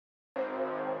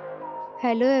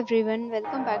Hello everyone,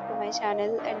 welcome back to my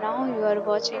channel and now you are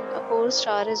watching a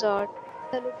 4-star resort.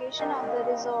 The location of the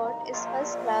resort is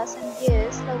first class and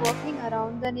guests are walking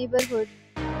around the neighborhood.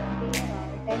 There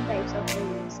are 10 types of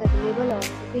rooms available on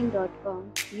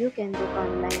booking.com. You can book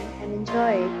online and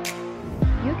enjoy it.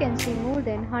 You can see more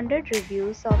than 100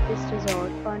 reviews of this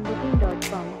resort on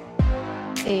booking.com.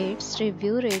 Its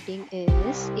review rating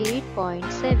is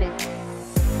 8.7,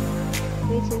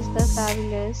 which is the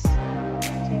fabulous.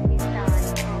 Check-in time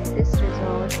of this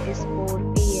resort is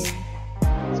 4 p.m.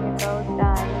 Check-out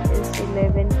time is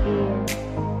 11 p.m.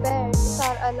 Pets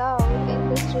are allowed in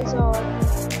this resort.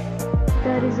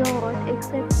 The resort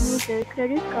accepts major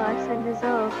credit cards and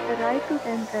reserves the right to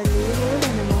temporarily hold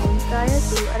an amount prior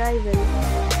to arrival.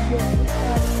 Guests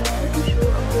are required to show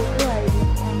a photo ID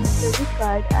and a credit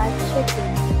card at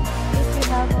check-in. If you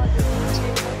have already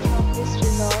checked out from this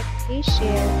resort, please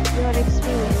share your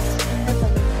experience in the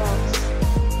comment box.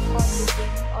 For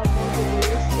booking or more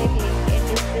details, check link in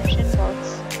description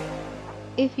box.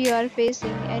 If you are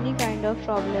facing any kind of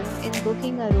problem in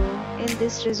booking a room in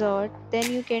this resort,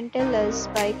 then you can tell us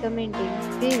by commenting.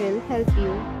 We will help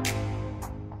you.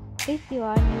 If you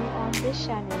are new on this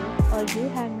channel or you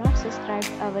have not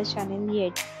subscribed our channel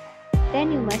yet,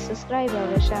 then you must subscribe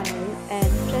our channel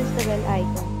and press the bell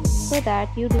icon so that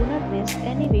you do not miss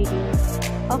any video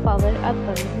of our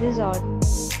upcoming resort.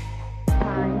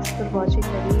 Thanks for watching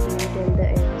the video till the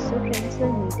end. So friends,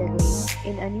 will meet again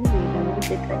in a new video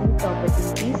with a new property.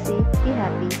 Be safe, be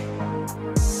happy.